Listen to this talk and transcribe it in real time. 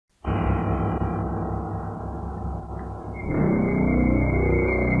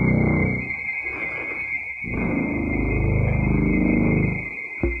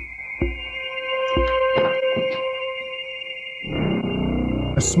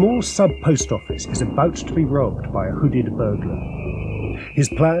small sub-post office is about to be robbed by a hooded burglar. His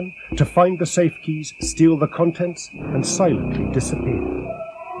plan? To find the safe keys, steal the contents, and silently disappear.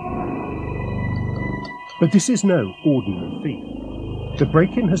 But this is no ordinary thief. The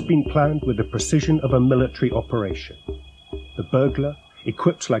break-in has been planned with the precision of a military operation. The burglar,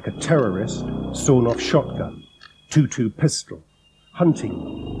 equipped like a terrorist, sawn-off shotgun, 2-2 pistol, hunting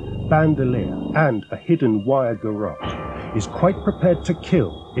knife, bandolier, and a hidden wire garrote, is quite prepared to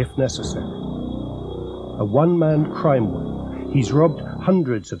kill if necessary. A one-man crime wave, he's robbed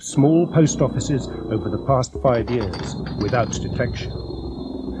hundreds of small post offices over the past 5 years without detection.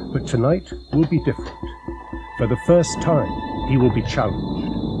 But tonight will be different. For the first time, he will be challenged.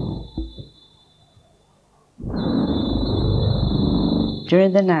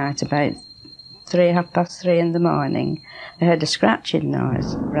 During the night, about 3:30 in the morning, I heard a scratching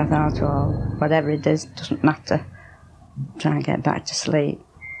noise. I thought, well, whatever it is, doesn't matter. Try and get back to sleep.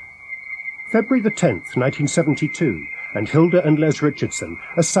 February the 10th, 1972, and Hilda and Les Richardson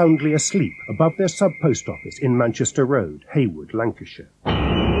are soundly asleep above their sub-post office in Manchester Road, Haywood, Lancashire.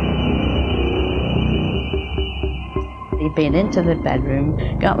 He'd been into the bedroom,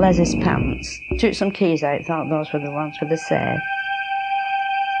 got Les's pants, took some keys out, thought those were the ones for the safe.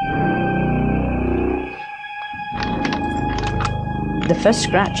 The first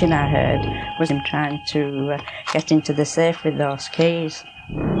scratching I heard was him trying to get into the safe with those keys.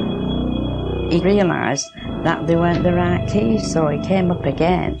 He realised that they weren't the right keys, so he came up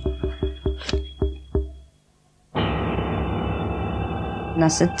again. And I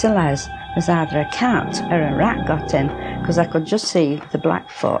said to Les, there's either a cat or a rat got in, because I could just see the black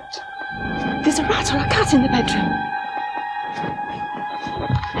foot. There's a rat or a cat in the bedroom.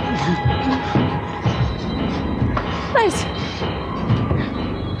 Les!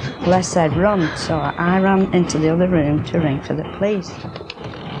 Les said run, so I ran into the other room to ring for the police.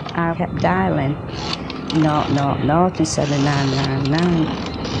 I kept dialing 000 instead of 999.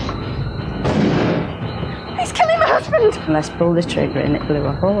 He's killing my husband! Les pulled the trigger and it blew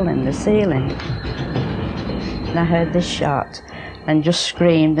a hole in the ceiling. And I heard this shot and just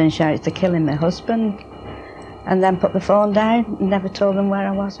screamed and shouted to killing my husband. And then put the phone down and never told them where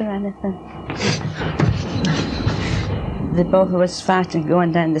I was or anything. They both was fighting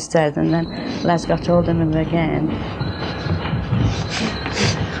going down the stairs, and then Les got hold of him again.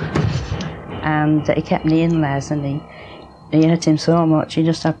 And he kept kneeing Les, and he hurt him so much he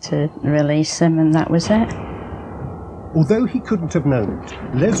just had to release him, and that was it. Although he couldn't have known it,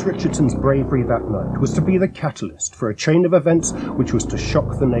 Les Richardson's bravery that night was to be the catalyst for a chain of events which was to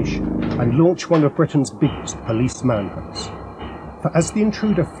shock the nation and launch one of Britain's biggest police manhunts. For as the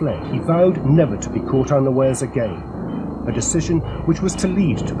intruder fled, he vowed never to be caught unawares again, a decision which was to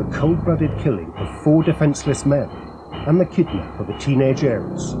lead to the cold-blooded killing of 4 defenceless men and the kidnap of a teenage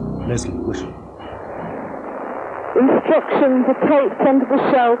heiress, Leslie Whittle. Instructions are taped under the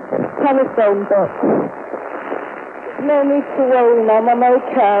shelf of the telephone book. No need to worry, Mum, I'm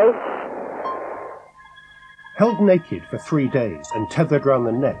okay. Held naked for 3 days and tethered round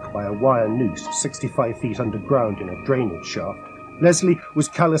the neck by a wire noose 65 feet underground in a drainage shaft, Leslie was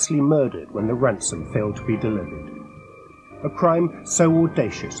callously murdered when the ransom failed to be delivered. A crime so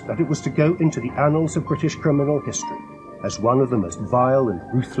audacious that it was to go into the annals of British criminal history as one of the most vile and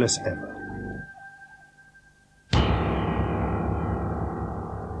ruthless ever.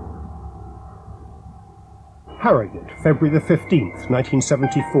 Harrogate, February the 15th,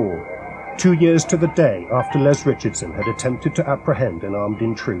 1974, 2 years to the day after Les Richardson had attempted to apprehend an armed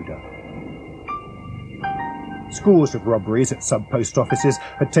intruder. Scores of robberies at sub-post offices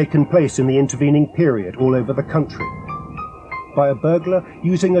had taken place in the intervening period all over the country, by a burglar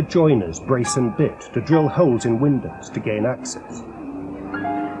using a joiner's brace and bit to drill holes in windows to gain access.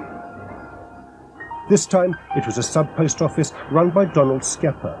 This time it was a sub-post office run by Donald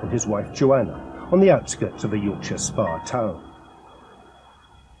Skepper and his wife Joanna, on the outskirts of a Yorkshire Spa town.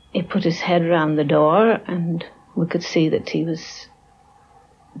 He put his head round the door and we could see that he was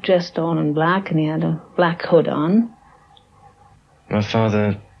dressed all in black and he had a black hood on. My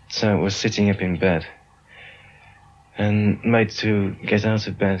father was sitting up in bed and made to get out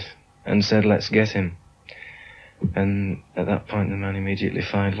of bed and said, "Let's get him." And at that point the man immediately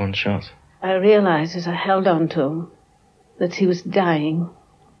fired 1 shot. I realised as I held on to him that he was dying.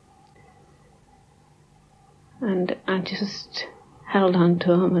 And I just held on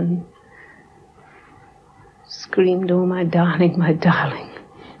to him and screamed, "Oh, my darling, my darling."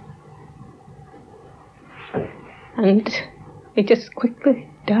 And he just quickly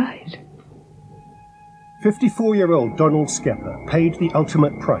died. 54-year-old Donald Skepper paid the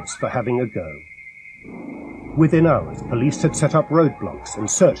ultimate price for having a go. Within hours, police had set up roadblocks and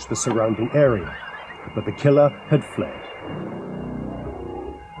searched the surrounding area, but the killer had fled.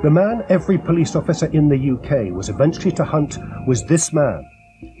 The man every police officer in the UK was eventually to hunt was this man.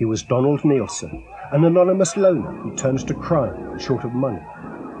 He was Donald Neilson, an anonymous loner who turns to crime when short of money.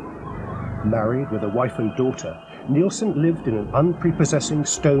 Married with a wife and daughter, Neilson lived in an unprepossessing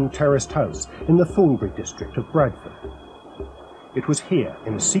stone terraced house in the Thornbury district of Bradford. It was here,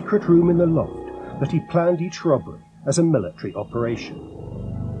 in a secret room in the loft, that he planned each robbery as a military operation.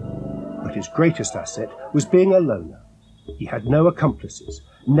 But his greatest asset was being a loner. He had no accomplices,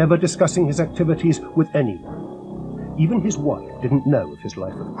 never discussing his activities with anyone. Even his wife didn't know of his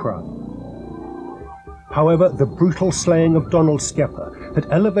life of crime. However, the brutal slaying of Donald Skepper had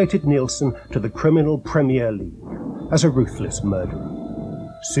elevated Neilson to the criminal Premier League as a ruthless murderer.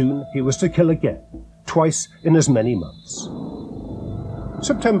 Soon he was to kill again, twice in as many months.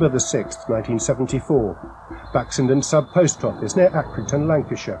 September the 6th, 1974, Baxenden Sub Post Office near Accrington,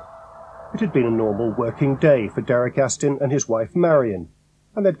 Lancashire. It had been a normal working day for Derek Astin and his wife Marion,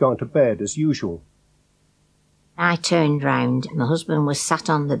 and they'd gone to bed as usual. I turned round. My husband was sat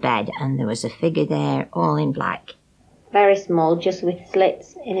on the bed and there was a figure there, all in black. Very small, just with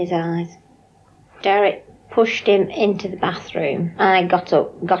slits in his eyes. Derek pushed him into the bathroom. I got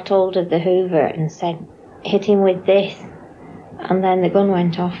up, got hold of the hoover and said, "Hit him with this." And then the gun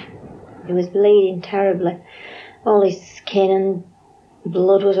went off. He was bleeding terribly. All his skin and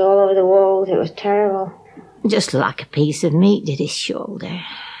blood was all over the walls. It was terrible. Just like a piece of meat did his shoulder.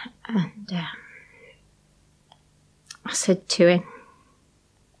 And I said to him,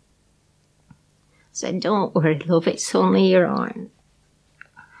 "Don't worry, love, it's only your arm."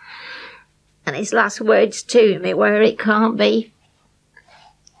 And his last words to me were, "It can't be."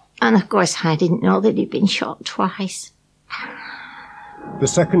 And of course I didn't know that he'd been shot twice. The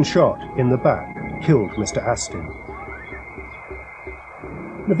second shot, in the back, killed Mr. Astin.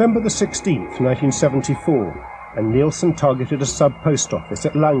 November the 16th, 1974, and Neilson targeted a sub-post office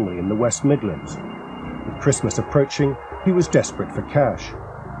at Langley in the West Midlands. With Christmas approaching, he was desperate for cash.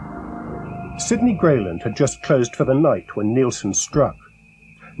 Sydney Grayland had just closed for the night when Neilson struck.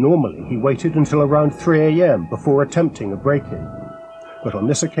 Normally, he waited until around 3 a.m. before attempting a break-in. But on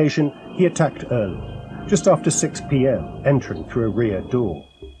this occasion, he attacked early, just after 6 p.m., entering through a rear door.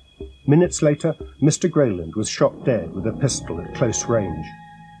 Minutes later, Mr. Grayland was shot dead with a pistol at close range,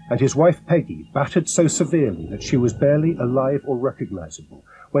 and his wife Peggy battered so severely that she was barely alive or recognizable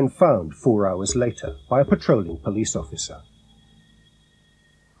when found 4 hours later by a patrolling police officer.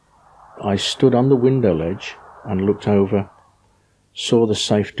 I stood on the window ledge and looked over, saw the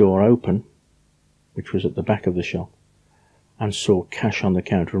safe door open, which was at the back of the shop, and saw cash on the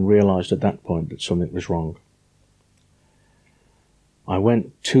counter and realised at that point that something was wrong. I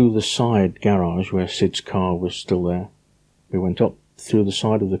went to the side garage where Sid's car was still there. We went up through the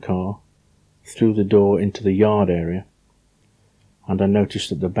side of the car, through the door into the yard area, and I noticed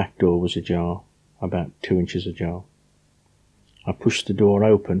that the back door was ajar, about 2 inches ajar. I pushed the door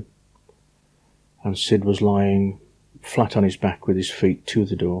open, and Sid was lying flat on his back with his feet to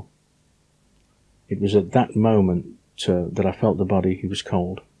the door. It was at that moment that I felt the body. He was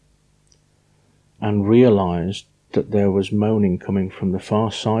cold, and realised that there was moaning coming from the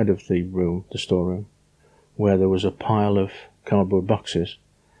far side of the room, the storeroom, where there was a pile of cardboard boxes,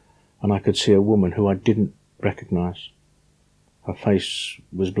 and I could see a woman who I didn't recognise. Her face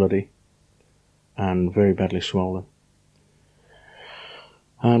was bloody and very badly swollen.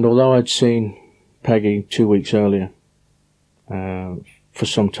 And although I'd seen Peggy 2 weeks earlier, for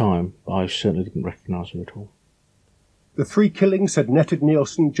some time, I certainly didn't recognise her at all. The 3 killings had netted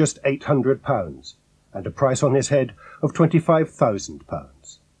Neilson just £800 and a price on his head of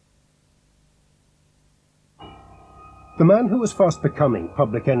 £25,000. The man who was fast becoming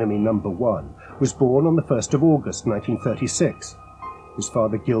public enemy number 1 was born on the 1st of August 1936. His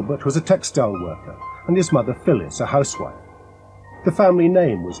father Gilbert was a textile worker and his mother Phyllis a housewife. The family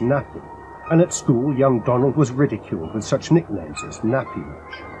name was Nappy, and at school young Donald was ridiculed with such nicknames as Nappy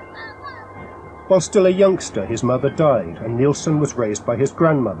Much. While still a youngster, his mother died and Neilson was raised by his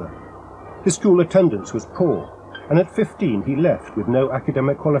grandmother. His school attendance was poor, and at 15 he left with no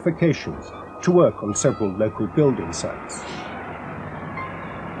academic qualifications to work on several local building sites.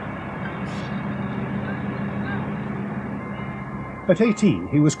 At 18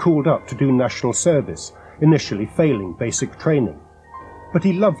 he was called up to do national service, initially failing basic training. But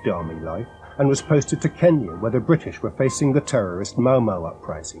he loved army life and was posted to Kenya, where the British were facing the terrorist Mau Mau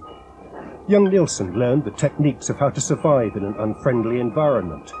uprising. Young Neilson learned the techniques of how to survive in an unfriendly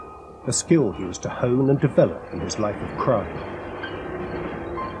environment, a skill he was to hone and develop in his life of crime.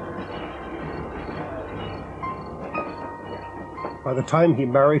 By the time he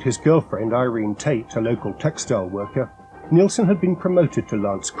married his girlfriend Irene Tate, a local textile worker, Neilson had been promoted to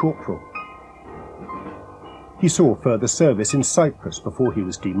Lance Corporal. He saw further service in Cyprus before he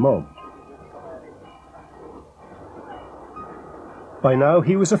was demobbed. By now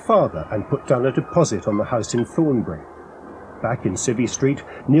he was a father and put down a deposit on the house in Thornbury. Back in Civvy Street,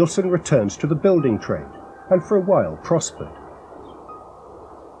 Neilson returns to the building trade and for a while prospered.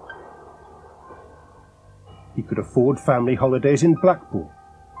 He could afford family holidays in Blackpool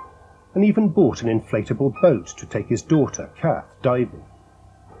and even bought an inflatable boat to take his daughter, Kath, diving.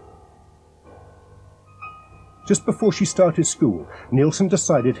 Just before she started school, Neilson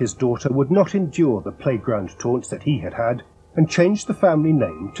decided his daughter would not endure the playground taunts that he had had and changed the family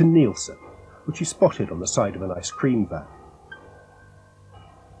name to Neilson, which he spotted on the side of an ice cream van.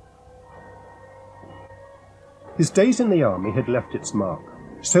 His days in the army had left its mark,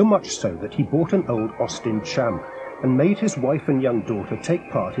 so much so that he bought an old Austin Champ and made his wife and young daughter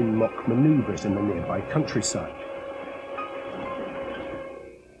take part in mock manoeuvres in the nearby countryside.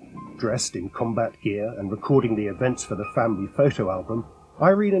 Dressed in combat gear and recording the events for the family photo album,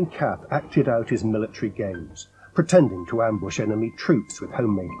 Irene and Kath acted out his military games, pretending to ambush enemy troops with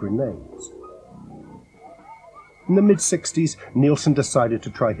homemade grenades. In the mid-60s, Neilson decided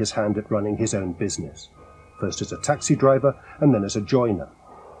to try his hand at running his own business, first as a taxi driver and then as a joiner,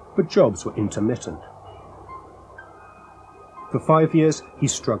 but jobs were intermittent. For 5 years, he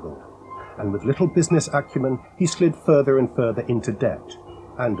struggled, and with little business acumen, he slid further and further into debt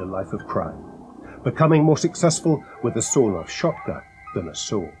and a life of crime, becoming more successful with a sawn-off shotgun than a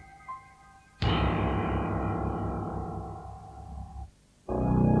saw.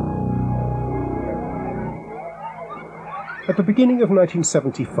 At the beginning of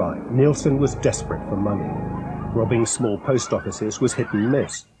 1975, Neilson was desperate for money. Robbing small post offices was hit and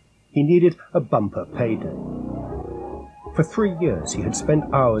miss. He needed a bumper payday. For 3 years he had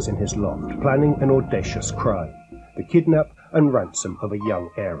spent hours in his loft planning an audacious crime, the kidnap and ransom of a young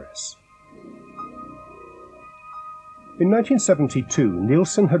heiress. In 1972,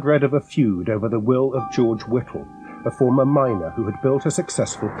 Neilson had read of a feud over the will of George Whittle, a former miner who had built a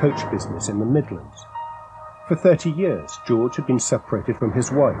successful coach business in the Midlands. For 30 years, George had been separated from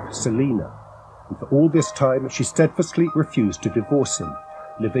his wife, Selina, and for all this time she steadfastly refused to divorce him,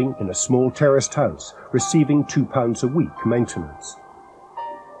 living in a small terraced house, receiving £2 a week maintenance.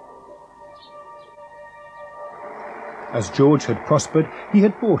 As George had prospered, he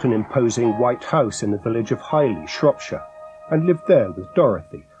had bought an imposing white house in the village of Highley, Shropshire, and lived there with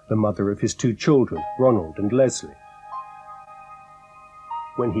Dorothy, the mother of his 2 children, Ronald and Leslie.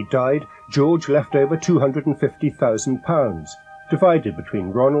 When he died, George left over £250,000, divided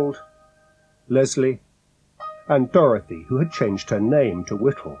between Ronald, Leslie, and Dorothy, who had changed her name to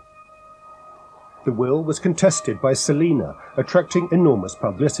Whittle. The will was contested by Selina, attracting enormous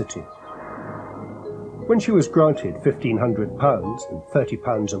publicity. When she was granted £1,500 and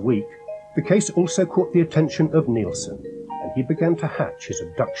 £30 a week, the case also caught the attention of Neilson, and he began to hatch his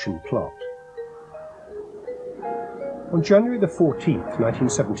abduction plot. On January the 14th,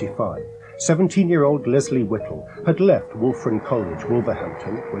 1975, 17-year-old Leslie Whittle had left Wolfram College,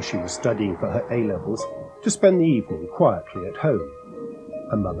 Wolverhampton, where she was studying for her A-levels, to spend the evening quietly at home.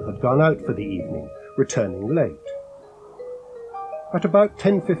 Her mother had gone out for the evening, returning late. At about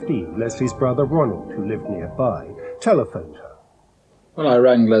 10:15, Leslie's brother Ronald, who lived nearby, telephoned her. Well, I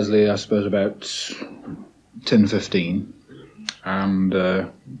rang Leslie, I suppose, about 10:15, and the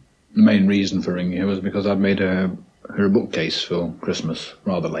main reason for ringing her was because I'd made her a bookcase for Christmas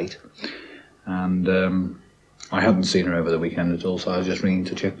rather late, and I hadn't seen her over the weekend at all, so I was just ringing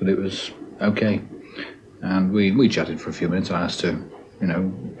to check that it was okay. And we chatted for a few minutes. I asked her,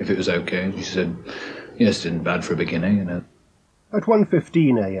 if it was okay, and she said, yes, it isn't bad for a beginner, At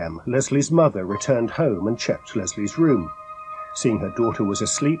 1:15 a.m, Leslie's mother returned home and checked Leslie's room. Seeing her daughter was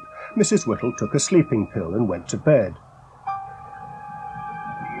asleep, Mrs. Whittle took a sleeping pill and went to bed.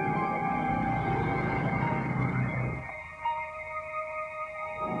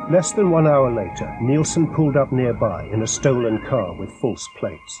 Less than 1 hour later, Neilson pulled up nearby in a stolen car with false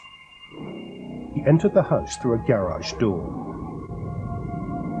plates. He entered the house through a garage door.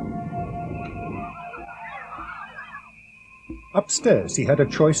 Upstairs, he had a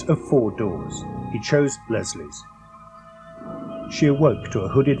choice of 4 doors. He chose Leslie's. She awoke to a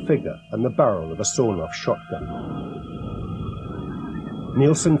hooded figure and the barrel of a sawn-off shotgun.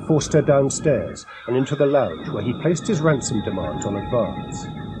 Neilson forced her downstairs and into the lounge, where he placed his ransom demand on advance.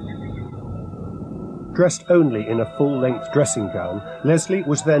 Dressed only in a full-length dressing gown, Leslie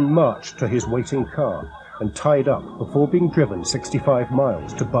was then marched to his waiting car and tied up before being driven 65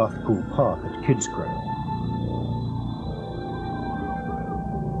 miles to Bathpool Park at Kidsgrove.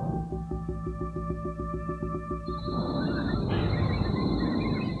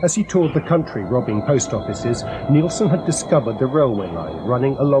 As he toured the country robbing post offices, Neilson had discovered the railway line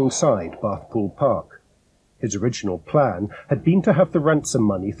running alongside Bathpool Park. His original plan had been to have the ransom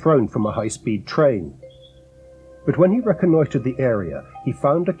money thrown from a high-speed train. But when he reconnoitred the area, he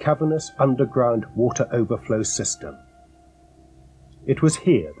found a cavernous underground water overflow system. It was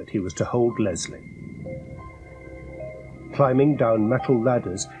here that he was to hold Leslie. Climbing down metal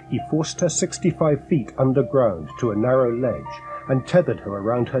ladders, he forced her 65 feet underground to a narrow ledge and tethered her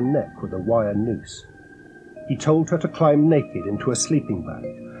around her neck with a wire noose. He told her to climb naked into a sleeping bag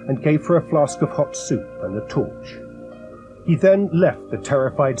and gave her a flask of hot soup and a torch. He then left the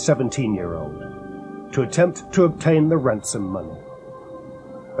terrified 17-year-old to attempt to obtain the ransom money.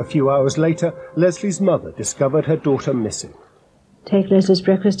 A few hours later, Leslie's mother discovered her daughter missing. Take Leslie's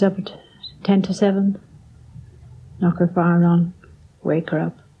breakfast up at 10 to 7. Knock her fire on, wake her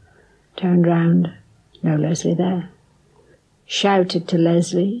up. Turned round, no Leslie there. Shouted to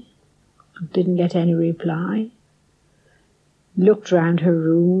Leslie, didn't get any reply. Looked round her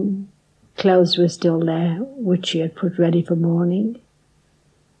room, clothes were still there, which she had put ready for morning.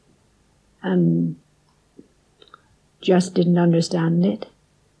 And just didn't understand it.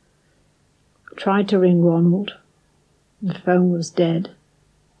 Tried to ring Ronald. The phone was dead.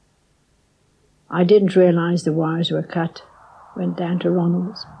 I didn't realise the wires were cut. Went down to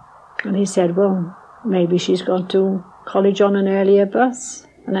Ronald's. And he said, well, maybe she's gone to college on an earlier bus.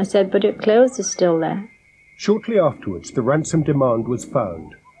 And I said, but her clothes are still there. Shortly afterwards, the ransom demand was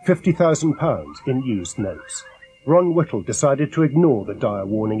found, £50,000 in used notes. Ron Whittle decided to ignore the dire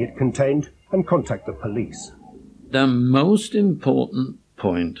warning it contained and contact the police. The most important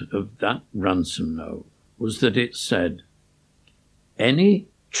point of that ransom note was that it said, any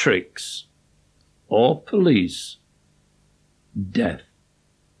tricks or police, death.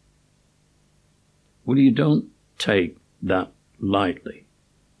 Well, you don't take that lightly.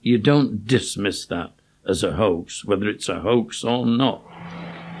 You don't dismiss that as a hoax, whether it's a hoax or not.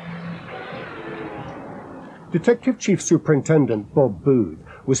 Detective Chief Superintendent Bob Booth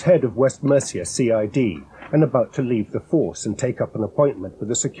was head of West Mercia CID and about to leave the force and take up an appointment with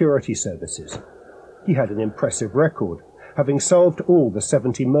the security services. He had an impressive record, having solved all the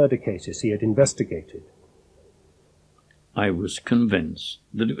 70 murder cases he had investigated. I was convinced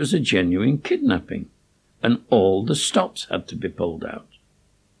that it was a genuine kidnapping, and all the stops had to be pulled out.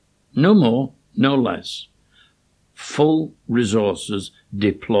 No more, no less. Full resources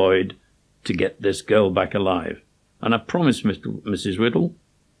deployed to get this girl back alive. And I promised Mrs. Whittle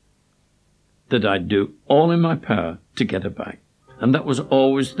that I'd do all in my power to get her back. And that was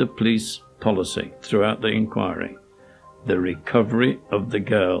always the police policy throughout the inquiry. The recovery of the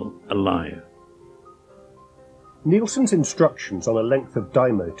girl alive. Neilson's instructions on a length of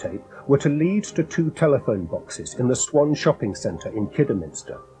dymo tape were to lead to 2 telephone boxes in the Swan shopping centre in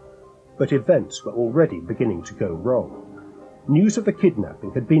Kidderminster. But events were already beginning to go wrong. News of the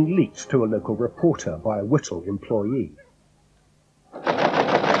kidnapping had been leaked to a local reporter by a Whittle employee.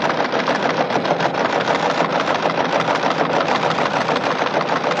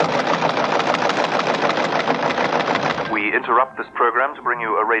 We interrupt this programme to bring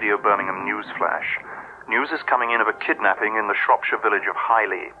you a Radio Birmingham news flash. News is coming in of a kidnapping in the Shropshire village of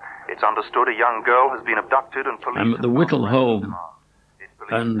Highley. It's understood a young girl has been abducted and police... I'm at the Whittle home,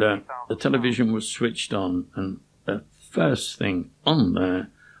 and the television was switched on, and the first thing on there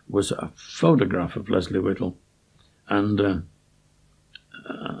was a photograph of Leslie Whittle and the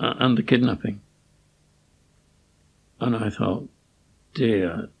kidnapping. And I thought,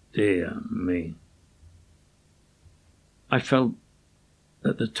 dear, dear me. I felt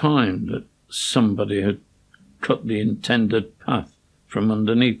at the time that somebody had cut the intended path from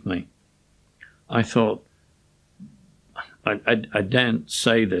underneath me. I thought, I daren't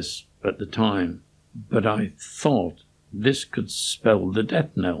say this at the time, but I thought this could spell the death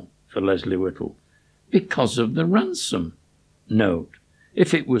knell for Leslie Whittle because of the ransom note.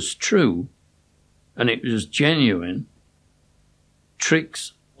 If it was true and it was genuine,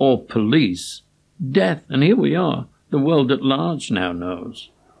 tricks or police, death. And here we are. The world at large now knows.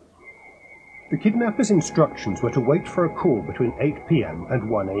 The kidnappers' instructions were to wait for a call between 8 p.m. and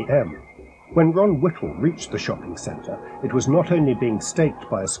 1 a.m. When Ron Whittle reached the shopping centre, it was not only being staked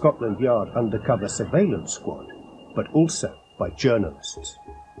by a Scotland Yard undercover surveillance squad, but also by journalists.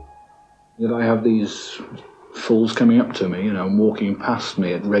 Did I have these fools coming up to me, and walking past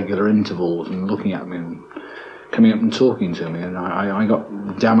me at regular intervals and looking at me and coming up and talking to me, and I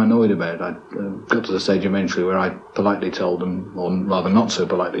got damn annoyed about it. I got to the stage eventually where I politely told them, or rather not so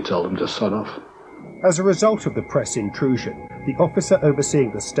politely told them, to sod off. As a result of the press intrusion, the officer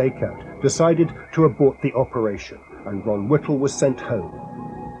overseeing the stakeout decided to abort the operation, and Ron Whittle was sent home.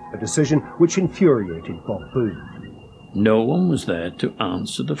 a decision which infuriated Bob Booth. No one was there to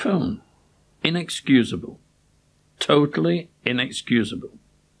answer the phone. Inexcusable. Totally inexcusable.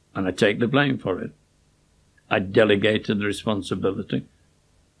 And I take the blame for it. I delegated the responsibility,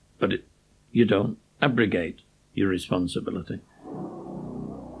 but you don't abrogate your responsibility.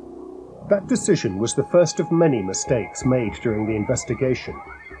 That decision was the first of many mistakes made during the investigation.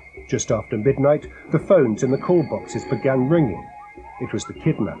 Just after midnight, the phones in the call boxes began ringing. It was the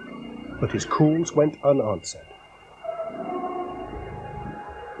kidnapper, but his calls went unanswered.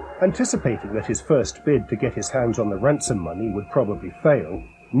 Anticipating that his first bid to get his hands on the ransom money would probably fail,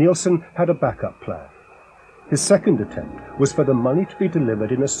 Neilson had a backup plan. His second attempt was for the money to be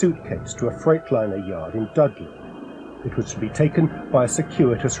delivered in a suitcase to a Freightliner yard in Dudley. It was to be taken by a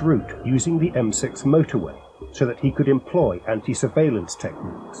circuitous route using the M6 motorway so that he could employ anti-surveillance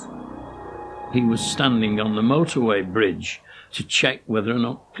techniques. He was standing on the motorway bridge to check whether or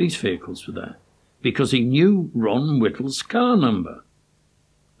not police vehicles were there, because he knew Ron Whittle's car number.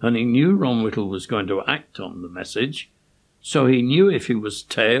 And he knew Ron Whittle was going to act on the message, so he knew if he was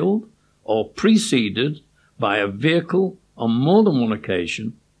tailed or preceded by a vehicle on more than one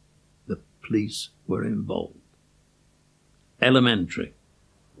occasion, the police were involved. Elementary.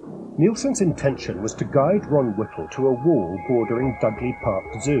 Neilson's intention was to guide Ron Whittle to a wall bordering Dudley Park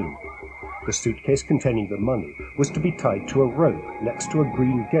Zoo. The suitcase containing the money was to be tied to a rope next to a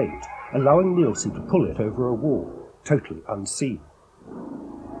green gate, allowing Neilson to pull it over a wall, totally unseen.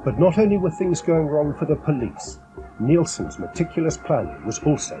 But not only were things going wrong for the police, Neilson's meticulous planning was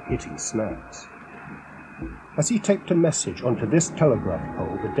also hitting snags. As he taped a message onto this telegraph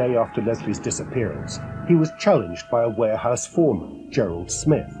pole the day after Leslie's disappearance, he was challenged by a warehouse foreman, Gerald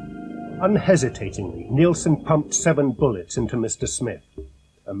Smith. Unhesitatingly, Neilson pumped 7 bullets into Mr. Smith.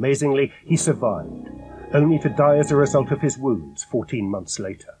 Amazingly, he survived, only to die as a result of his wounds 14 months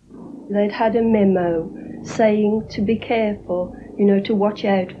later. They'd had a memo saying to be careful, to watch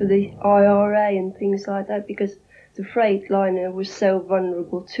out for the IRA and things like that, because the Freightliner was so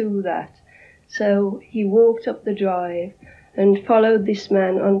vulnerable to that. So he walked up the drive and followed this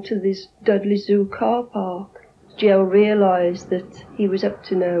man onto this Dudley Zoo car park. Joe realised that he was up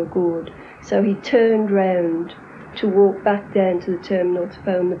to no good, so he turned round to walk back down to the terminal to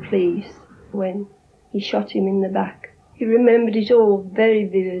phone the police when he shot him in the back. He remembered it all very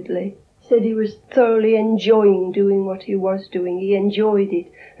vividly. Said he was thoroughly enjoying doing what he was doing. He enjoyed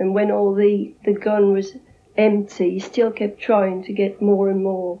it, and when all the gun was empty, he still kept trying to get more and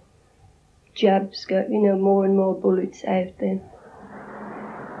more jabs, more and more bullets out then.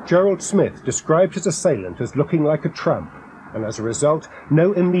 Gerald Smith described his assailant as looking like a tramp, and as a result,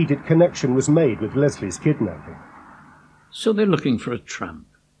 no immediate connection was made with Leslie's kidnapping. So they're looking for a tramp.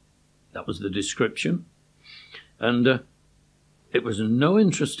 That was the description. And it was no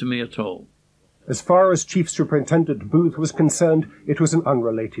interest to me at all. As far as Chief Superintendent Booth was concerned, it was an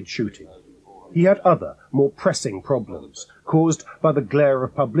unrelated shooting. He had other, more pressing problems, caused by the glare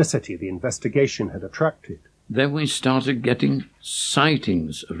of publicity the investigation had attracted. Then we started getting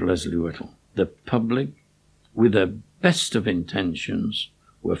sightings of Leslie Whittle. The public, with their best of intentions,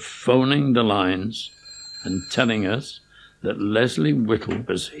 were phoning the lines and telling us that Leslie Whittle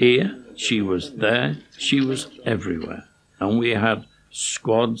was here, she was there, she was everywhere. And we had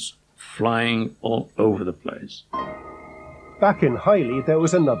squads flying all over the place. Back in Highley, there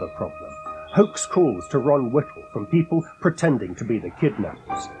was another problem. Hoax calls to Ron Whittle from people pretending to be the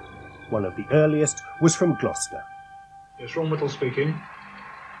kidnappers. One of the earliest was from Gloucester. Yes, Ron Whittle speaking.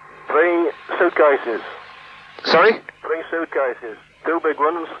 3 suitcases. Sorry? 3 suitcases. 2 big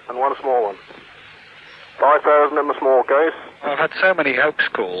ones and 1 small one. 5,000 in the small case. I've had so many hoax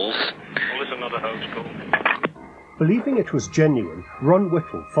calls. Well, there's another hoax call. Believing it was genuine, Ron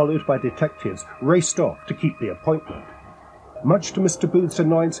Whittle, followed by detectives, raced off to keep the appointment. Much to Mr. Booth's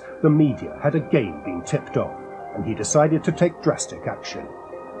annoyance, the media had again been tipped off, and he decided to take drastic action.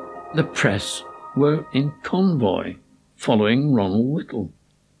 The press were in convoy following Ronald Whittle.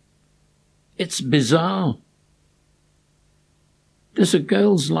 It's bizarre. There's a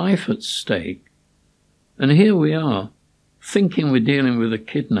girl's life at stake, and here we are, thinking we're dealing with a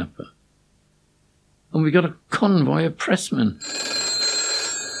kidnapper. And we got a convoy of pressmen.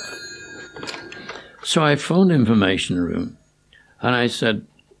 So I phoned information room and I said,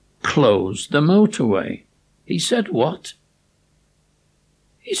 close the motorway. He said, what?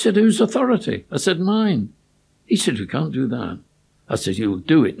 He said, whose authority? I said, mine. He said, we can't do that. I said, you'll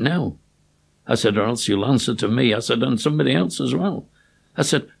do it now. I said, or else you'll answer to me. I said, and somebody else as well. I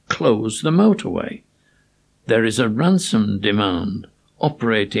said, close the motorway. There is a ransom demand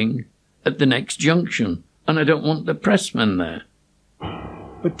operating at the next junction, and I don't want the pressmen there.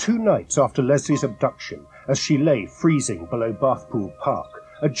 But 2 nights after Leslie's abduction, as she lay freezing below Bathpool Park,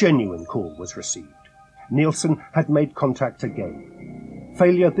 a genuine call was received. Neilson had made contact again.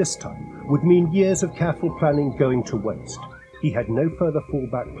 Failure this time would mean years of careful planning going to waste. He had no further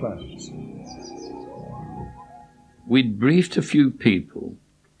fallback plans. We'd briefed a few people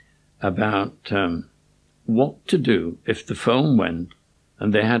about what to do if the phone went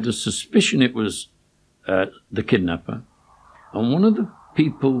and they had a suspicion it was the kidnapper. And one of the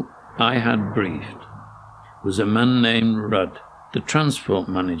people I had briefed was a man named Rudd, the transport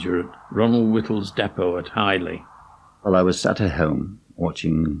manager at Ronald Whittle's depot at Highley. Well, I was sat at home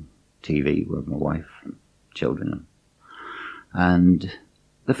watching TV with my wife and children, and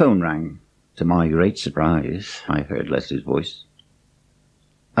the phone rang. To my great surprise, I heard Leslie's voice.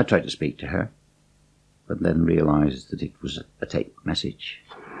 I tried to speak to her, but then realised that it was a tape message.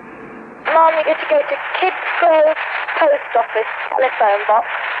 Mom, you're going to go to Kids Grove Post Office telephone box.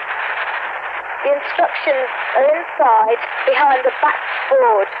 The instructions are inside, behind the back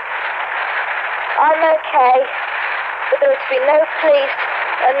board. I'm okay, but there are to be no police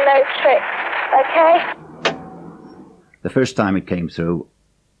and no tricks, okay? The first time it came through,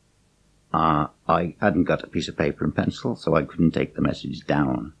 I hadn't got a piece of paper and pencil, so I couldn't take the message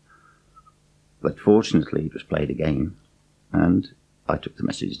down. But fortunately, it was played again, and I took the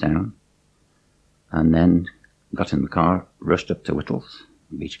message down, and then got in the car, rushed up to Whittle's,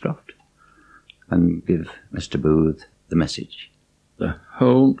 Beechcroft, and give Mr. Booth the message. The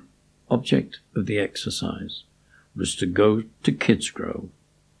whole object of the exercise was to go to Kidsgrove,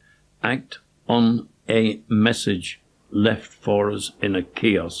 act on a message left for us in a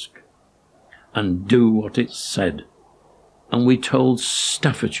kiosk, and do what it said. And we told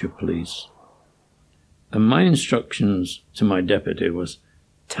Staffordshire Police. And my instructions to my deputy was,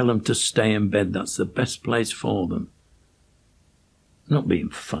 tell them to stay in bed, that's the best place for them. Not being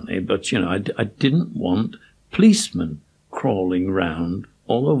funny, but, I didn't want policemen crawling round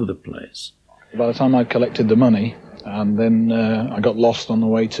all over the place. By the time I'd collected the money, and then I got lost on the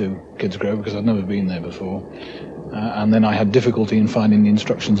way to Kidsgrove because I'd never been there before, and then I had difficulty in finding the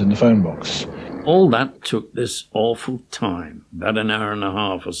instructions in the phone box. All that took this awful time, about an hour and a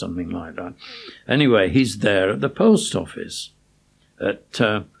half or something like that. Anyway, he's there at the post office at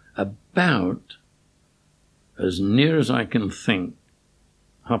about, as near as I can think,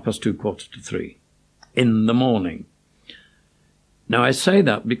 2:30, 2:45 in the morning. Now, I say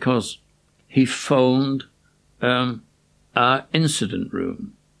that because he phoned our incident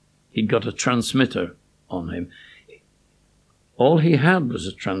room. He'd got a transmitter on him. All he had was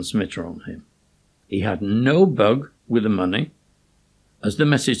a transmitter on him. He had no bug with the money. As the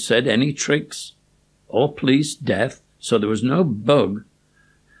message said, any tricks or police, death. So there was no bug,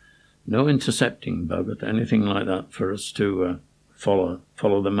 no intercepting bug or anything like that for us to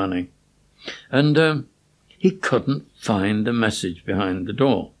follow the money. And he couldn't find the message behind the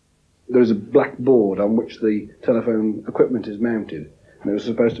door. There is a black board on which the telephone equipment is mounted, and it was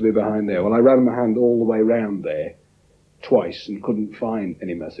supposed to be behind there. Well, I ran my hand all the way round there twice and couldn't find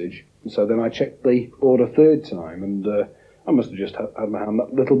any message. And so then I checked the board a third time, and I must have just had my hand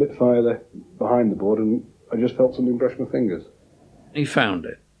that little bit further behind the board, and I just felt something brush my fingers. He found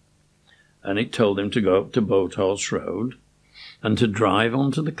it, and it told him to go up to Boathorse Road and to drive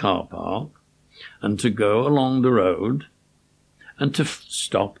onto the car park and to go along the road and to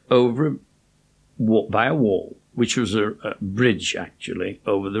stop over by a wall, which was a bridge, actually,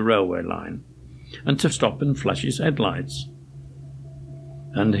 over the railway line, and to stop and flash his headlights.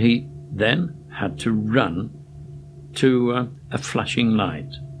 And he then had to run to a flashing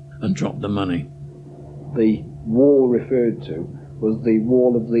light and drop the money. The wall referred to was the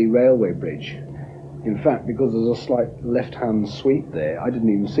wall of the railway bridge. In fact, because there's a slight left-hand sweep there, I didn't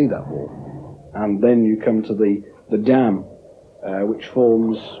even see that wall. And then you come to the dam, which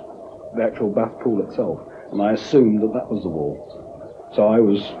forms the actual bath pool itself, and I assumed that was the wall. So I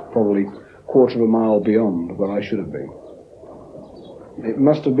was probably a quarter of a mile beyond where I should have been. It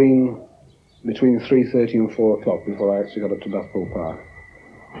must have been between 3:30 and 4 o'clock before I actually got up to Bathpool Park.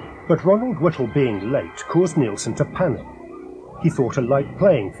 But Ronald Whittle being late caused Neilson to panic. He thought a light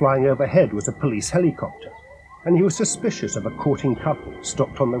plane flying overhead was a police helicopter, and he was suspicious of a courting couple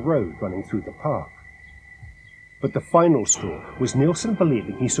stopped on the road running through the park. But the final straw was Neilson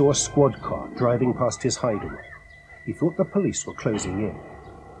believing he saw a squad car driving past his hideaway. He thought the police were closing in.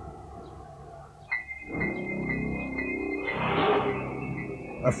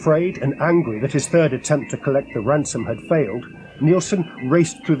 Afraid and angry that his third attempt to collect the ransom had failed, Neilson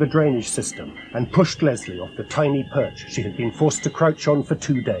raced through the drainage system and pushed Leslie off the tiny perch she had been forced to crouch on for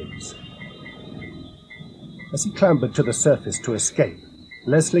 2 days. As he clambered to the surface to escape,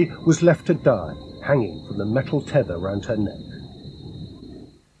 Leslie was left to die, hanging from the metal tether round her neck.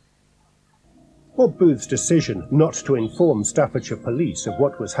 Bob Booth's decision not to inform Staffordshire police of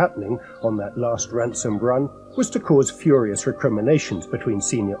what was happening on that last ransom run was to cause furious recriminations between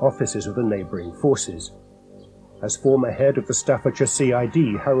senior officers of the neighbouring forces. As former head of the Staffordshire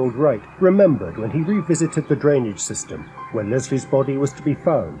CID, Harold Wright remembered when he revisited the drainage system where Leslie's body was to be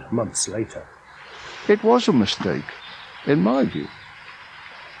found months later. It was a mistake, in my view.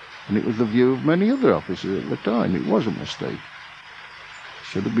 And it was the view of many other officers at the time. It was a mistake.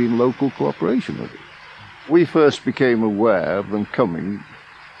 Should have been local cooperation with it. We first became aware of them coming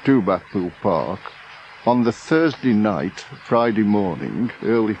to Bathpool Park on the Thursday night, Friday morning,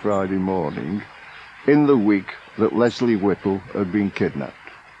 early Friday morning, in the week that Leslie Whittle had been kidnapped.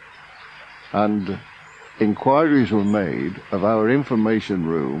 And inquiries were made of our information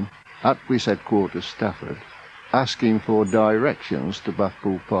room at Police Headquarters Stafford, asking for directions to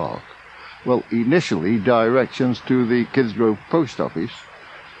Bathpool Park. Well, initially directions to the Kidsgrove Post Office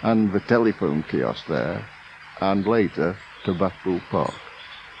and the telephone kiosk there, and later to Bathpool Park.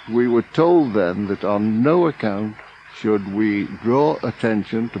 We were told then that on no account should we draw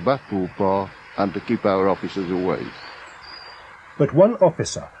attention to Bathpool Park and to keep our officers away. But one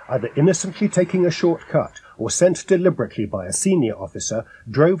officer, either innocently taking a shortcut or sent deliberately by a senior officer,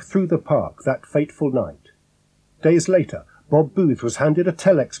 drove through the park that fateful night. Days later, Bob Booth was handed a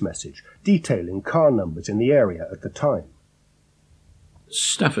telex message detailing car numbers in the area at the time.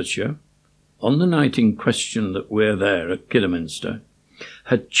 Staffordshire, on the night in question that we're there at Kidderminster,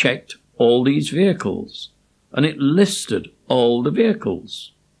 had checked all these vehicles, and it listed all the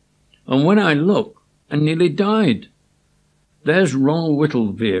vehicles. And when I looked, I nearly died. There's Ronald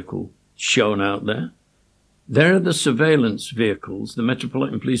Whittle's vehicle shown out there. There are the surveillance vehicles, the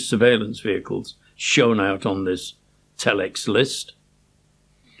Metropolitan Police surveillance vehicles, shown out on this telex list.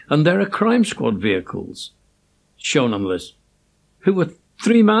 And there are crime squad vehicles shown on the list, who were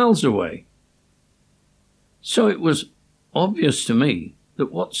 3 miles away. So it was obvious to me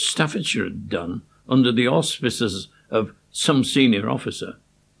that what Staffordshire had done under the auspices of some senior officer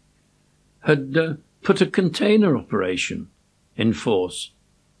had put a container operation in force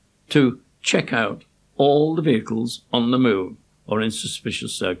to check out all the vehicles on the move or in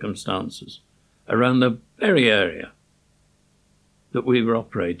suspicious circumstances around the very area that we were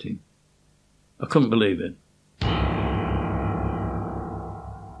operating. I couldn't believe it.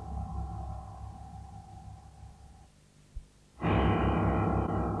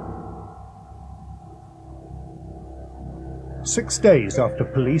 Six days after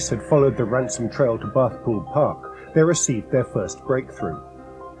police had followed the ransom trail to Bathpool Park, they received their first breakthrough.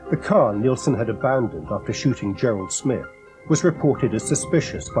 The car Neilson had abandoned after shooting Gerald Smith was reported as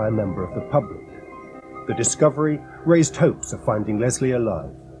suspicious by a member of the public. The discovery raised hopes of finding Leslie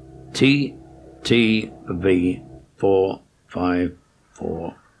alive.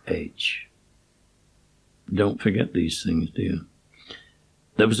 TTV454H. Don't forget these things, do you?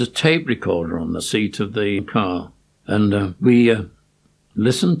 There was a tape recorder on the seat of the car, and we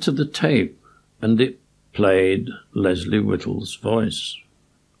listened to the tape, and it played Leslie Whittle's voice.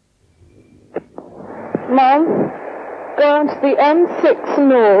 Mum, go on to the M6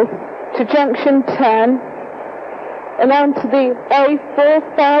 North to junction 10 and onto the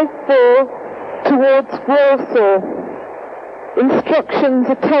A454 towards Warsaw. Instructions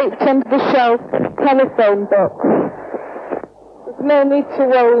are taped under the shelf telephone box. There's no need to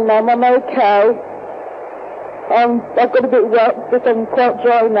worry, Mum, I'm okay. I've got a bit wet, but I'm quite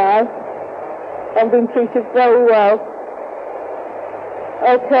dry now. I've been treated very well.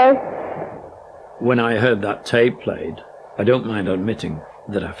 Okay? When I heard that tape played, I don't mind admitting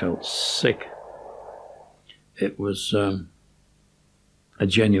that I felt sick. It was a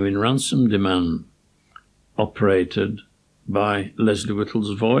genuine ransom demand operated by Leslie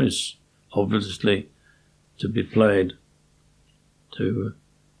Whittle's voice, obviously to be played to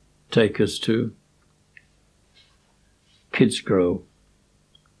take us to Kidsgrove,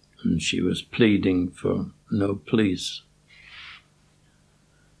 and she was pleading for no police,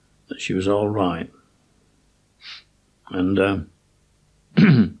 that she was all right. And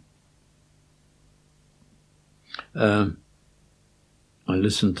I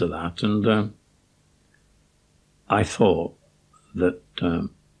listened to that, and I thought that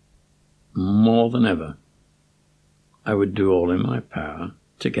more than ever I would do all in my power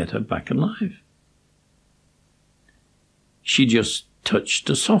to get her back alive. She just touched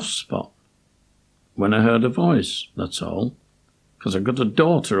a soft spot when I heard her voice, that's all. Because I've got a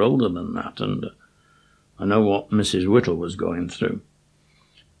daughter older than that, and I know what Mrs. Whittle was going through.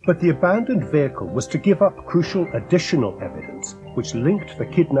 But the abandoned vehicle was to give up crucial additional evidence which linked the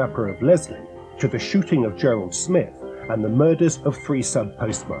kidnapper of Leslie to the shooting of Gerald Smith and the murders of 3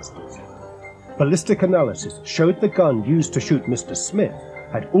 sub-postmasters. Ballistic analysis showed the gun used to shoot Mr. Smith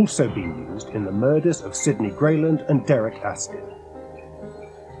had also been used in the murders of Sidney Grayland and Derek Astin.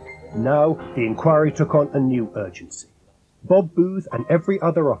 Now the inquiry took on a new urgency. Bob Booth and every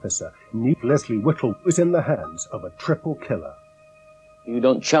other officer knew Leslie Whittle was in the hands of a triple killer. You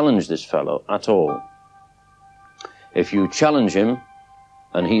don't challenge this fellow at all. If you challenge him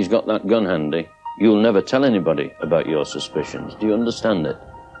and he's got that gun handy, you'll never tell anybody about your suspicions. Do you understand it?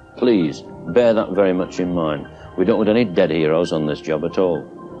 Please, bear that very much in mind. We don't want any dead heroes on this job at all.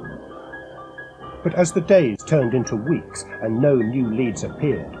 But as the days turned into weeks and no new leads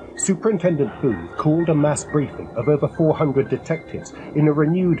appeared, Superintendent Booth called a mass briefing of over 400 detectives in a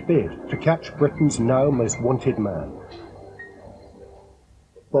renewed bid to catch Britain's now most wanted man.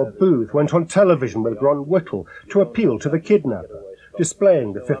 Bob Booth went on television with Ron Whittle to appeal to the kidnapper,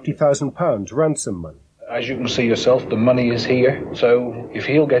 displaying the £50,000 ransom money. As you can see yourself, the money is here, so if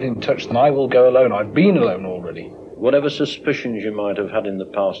he'll get in touch, then I will go alone. I've been alone already. Whatever suspicions you might have had in the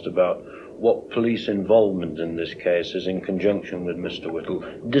past about what police involvement in this case is in conjunction with Mr. Whittle,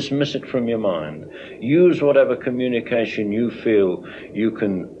 dismiss it from your mind. Use whatever communication you feel you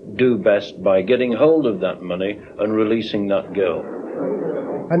can do best by getting hold of that money and releasing that girl.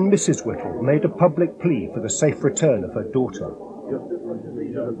 And Mrs. Whittle made a public plea for the safe return of her daughter.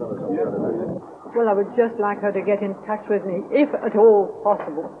 Well, I would just like her to get in touch with me, if at all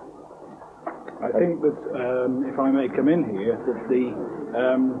possible. I think that, if I may come in here, that the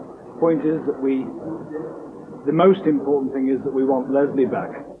point is that the most important thing is that we want Leslie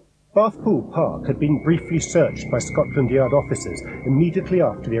back. Bathpool Park had been briefly searched by Scotland Yard officers immediately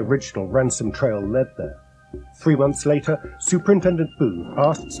after the original ransom trail led there. 3 months later, Superintendent Booth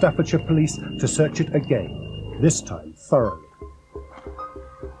asked Staffordshire Police to search it again, this time thoroughly.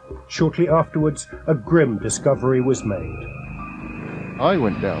 Shortly afterwards, a grim discovery was made. I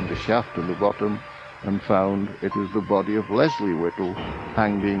went down the shaft to the bottom and found it was the body of Leslie Whittle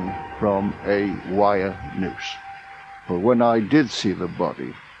hanging from a wire noose. But when I did see the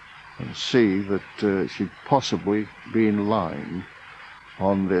body and see that she'd possibly been lying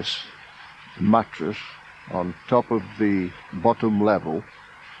on this mattress on top of the bottom level,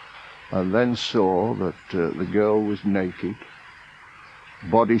 and then saw that the girl was naked,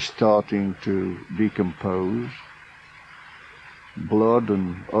 body starting to decompose, blood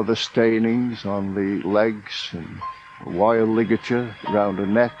and other stainings on the legs and wire ligature round her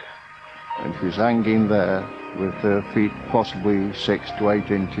neck, and she's hanging there with her feet possibly 6 to 8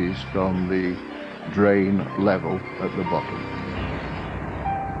 inches from the drain level at the bottom.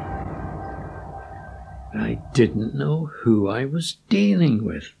 I didn't know who I was dealing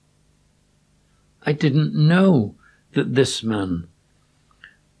with. I didn't know that this man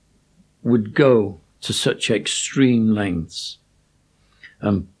would go to such extreme lengths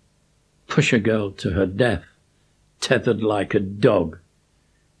and push a girl to her death, tethered like a dog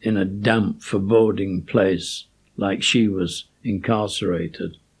in a damp, foreboding place like she was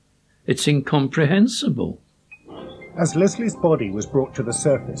incarcerated. It's incomprehensible. As Leslie's body was brought to the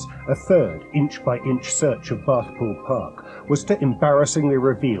surface, a third inch-by-inch search of Bathpool Park was to embarrassingly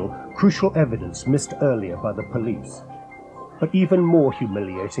reveal crucial evidence missed earlier by the police. But even more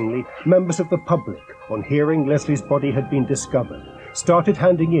humiliatingly, members of the public, on hearing Leslie's body had been discovered, started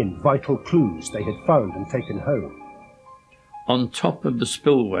handing in vital clues they had found and taken home. On top of the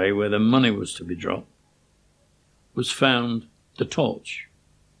spillway where the money was to be dropped was found the torch.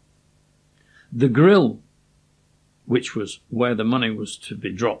 The grill, which was where the money was to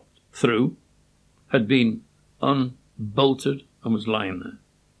be dropped through, had been unbolted and was lying there.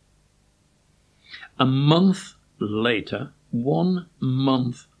 A month later, 1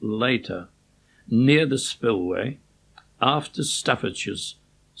 month later, near the spillway, after Staffordshire's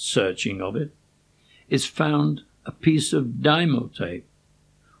searching of it, is found a piece of dymo tape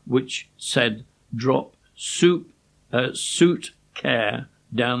which said drop suit care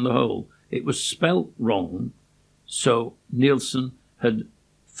down the hole. It was spelt wrong, so Neilson had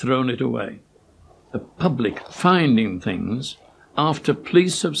thrown it away. The public finding things after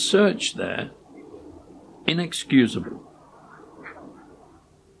police have searched there, inexcusable.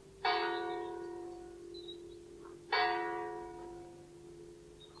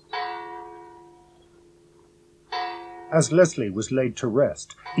 As Leslie was laid to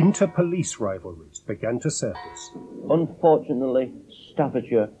rest, inter-police rivalries began to surface. Unfortunately,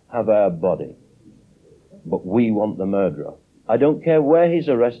 Staffordshire have our body, but we want the murderer. I don't care where he's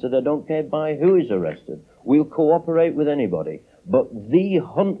arrested, I don't care by who he's arrested. We'll cooperate with anybody. But the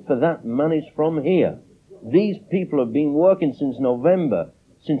hunt for that man is from here. These people have been working since November,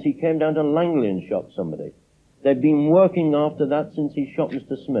 since he came down to Langley and shot somebody. They've been working after that since he shot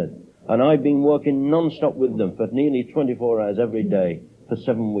Mr. Smith. And I've been working non-stop with them for nearly 24 hours every day for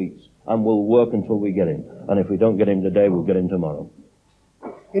 7 weeks. And we'll work until we get him. And if we don't get him today, we'll get him tomorrow.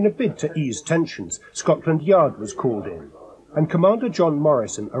 In a bid to ease tensions, Scotland Yard was called in, and Commander John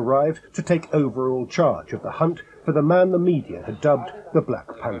Morrison arrived to take overall charge of the hunt for the man the media had dubbed the Black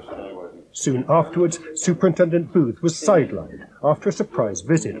Panther. Soon afterwards, Superintendent Booth was sidelined after a surprise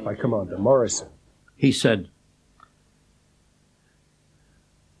visit by Commander Morrison. He said,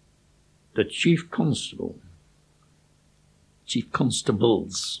 "The Chief Constables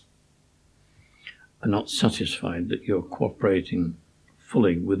are not satisfied that you're cooperating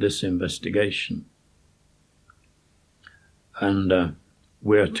fully with this investigation. And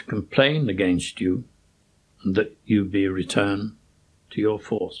we're to complain against you and that you be returned to your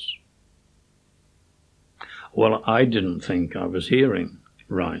force." Well, I didn't think I was hearing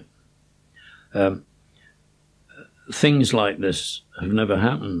right. Things like this have never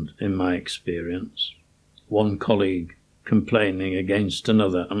happened in my experience. One colleague complaining against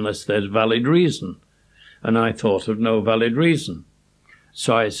another unless there's valid reason. And I thought of no valid reason.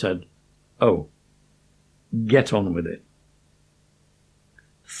 So I said, "Oh, get on with it,"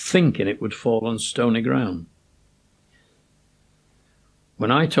 thinking it would fall on stony ground.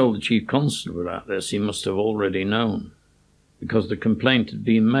 When I told the Chief Constable about this, he must have already known, because the complaint had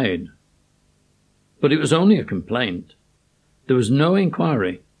been made. But it was only a complaint. There was no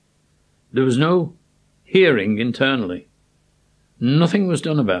inquiry. There was no hearing internally. Nothing was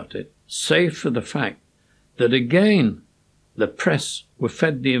done about it, save for the fact that again the press were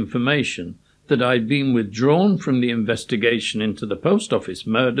fed the information that I'd been withdrawn from the investigation into the post office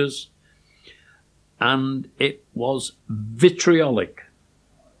murders, and it was vitriolic.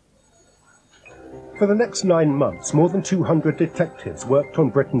 For the next 9 months, more than 200 detectives worked on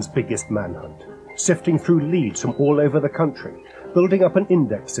Britain's biggest manhunt, sifting through leads from all over the country, building up an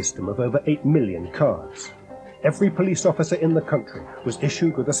index system of over 8 million cards. Every police officer in the country was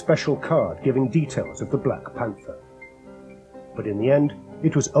issued with a special card giving details of the Black Panther. But in the end,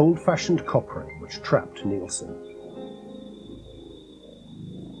 it was old-fashioned coppering which trapped Neilson.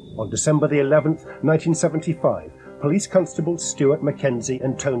 On December the 11th, 1975, Police Constables Stuart Mackenzie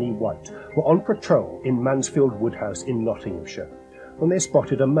and Tony White were on patrol in Mansfield Woodhouse in Nottinghamshire when they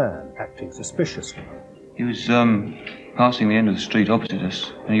spotted a man acting suspiciously. He was passing the end of the street opposite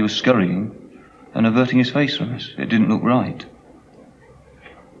us, and he was scurrying and averting his face from us. It didn't look right.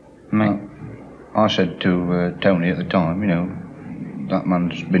 I said to Tony at the time, that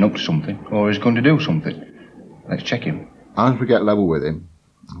man's been up to something, or he's going to do something. Let's check him. As we get level with him,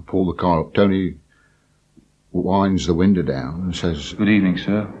 I pull the car up. Tony winds the window down and says, "Good evening,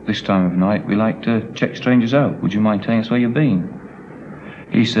 sir. This time of night we like to check strangers out. Would you mind telling us where you've been?"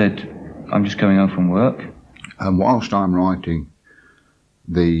 He said, "I'm just coming home from work." And whilst I'm writing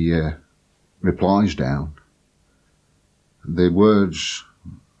the replies down, the words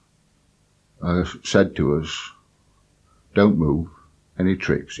said to us, "Don't move, any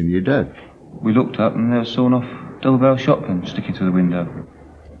tricks and you're dead." We looked up and there was a sawn-off double-barrel shotgun sticking through the window.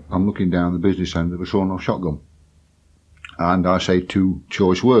 I'm looking down the business end of a sawn-off shotgun, and I say 2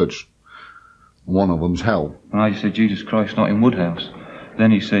 choice words. One of them's hell. And I just said, "Jesus Christ, not in Woodhouse."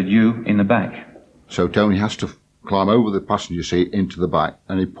 Then he said, "You, in the back." So Tony has to climb over the passenger seat into the back,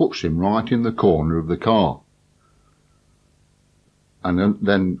 and he puts him right in the corner of the car. And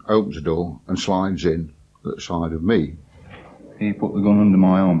then opens the door and slides in at the side of me. He put the gun under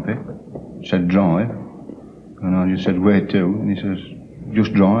my armpit, said, "Drive." And I just said, "Where to?" And he says,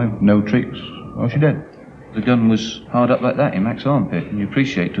 "Just drive, no tricks, or she's dead." The gun was hard up like that in Mac's armpit, and you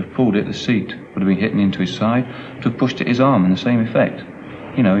appreciate to have pulled it, the seat would have been hitting into his side, to have pushed it his arm in the same effect.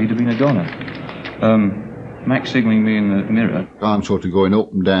 He'd have been a goner. Mac signalling me in the mirror. I'm sort of going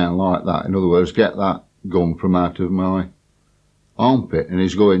up and down like that. In other words, get that gun from out of my armpit, and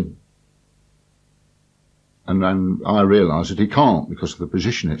he's going. And then I realise that he can't because of the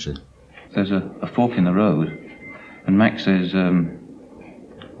position it's in. There's a fork in the road, and Mac says,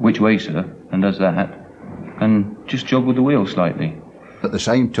 "Which way, sir?" and does that, and just jog with the wheel slightly. At the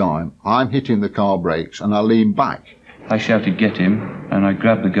same time, I'm hitting the car brakes and I lean back. I shouted, "Get him," and I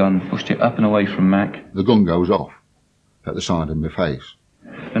grabbed the gun, pushed it up and away from Mac. The gun goes off at the side of my face.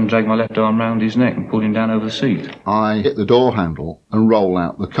 And dragged my left arm round his neck and pulled him down over the seat. I hit the door handle and roll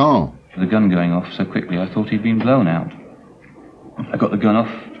out the car. The gun going off so quickly I thought he'd been blown out. I got the gun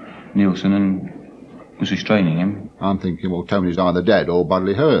off Neilson and was restraining him. I'm thinking, well, Tony's either dead or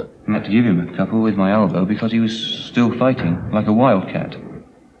badly hurt. I had to give him a couple with my elbow because he was still fighting, like a wildcat.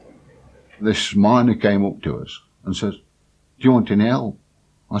 This miner came up to us and says, "Do you want any help?"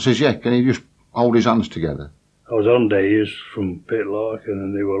 I says, "Yeah, can you just hold his hands together?" I was on days from Pitlarkin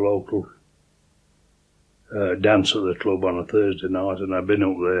and they were local dance at the club on a Thursday night, and I'd been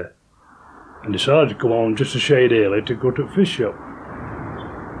up there and decided to come on just a shade early to go to the fish shop.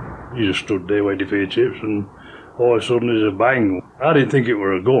 You just stood there waiting for your chips, and all of a sudden there's a bang. I didn't think it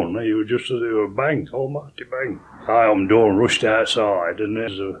were a gun, it was just as it were a bang, almighty bang. I opened the door and rushed outside, and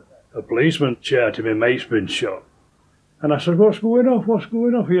there's a policeman shouting, "My mate's been shot." And I said, "What's going off, what's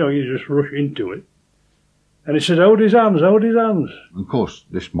going off?" You know, you just rush into it. And he said, hold his hands, hold his hands. And of course,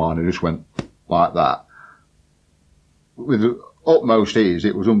 this miner just went like that. With the utmost ease,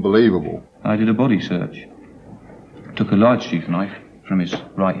 it was unbelievable. I did a body search. Took a large sheath knife from his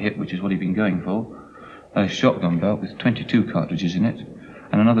right hip, which is what he'd been going for, a shotgun belt with 22 cartridges in it,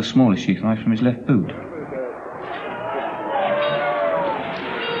 and another smaller sheath knife from his left boot.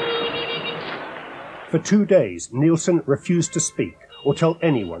 For 2 days, Neilson refused to speak or tell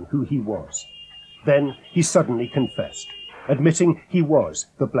anyone who he was. Then he suddenly confessed, admitting he was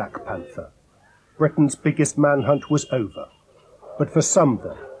the Black Panther. Britain's biggest manhunt was over. But for some,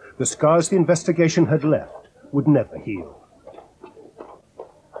 though, the scars the investigation had left would never heal.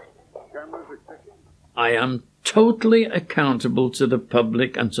 I am totally accountable to the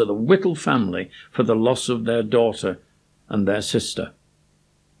public and to the Whittle family for the loss of their daughter and their sister.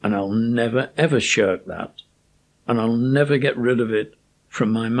 And I'll never, ever shirk that. And I'll never get rid of it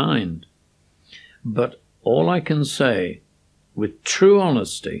from my mind. But all I can say, with true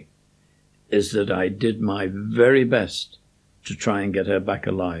honesty, is that I did my very best to try and get her back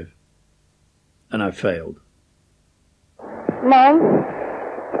alive. And I failed. Mum,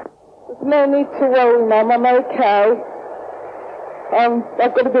 there's no need to worry, Mum. I'm okay.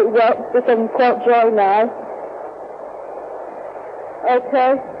 I've got a bit wet, but I'm quite dry now.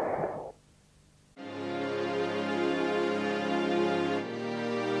 Okay?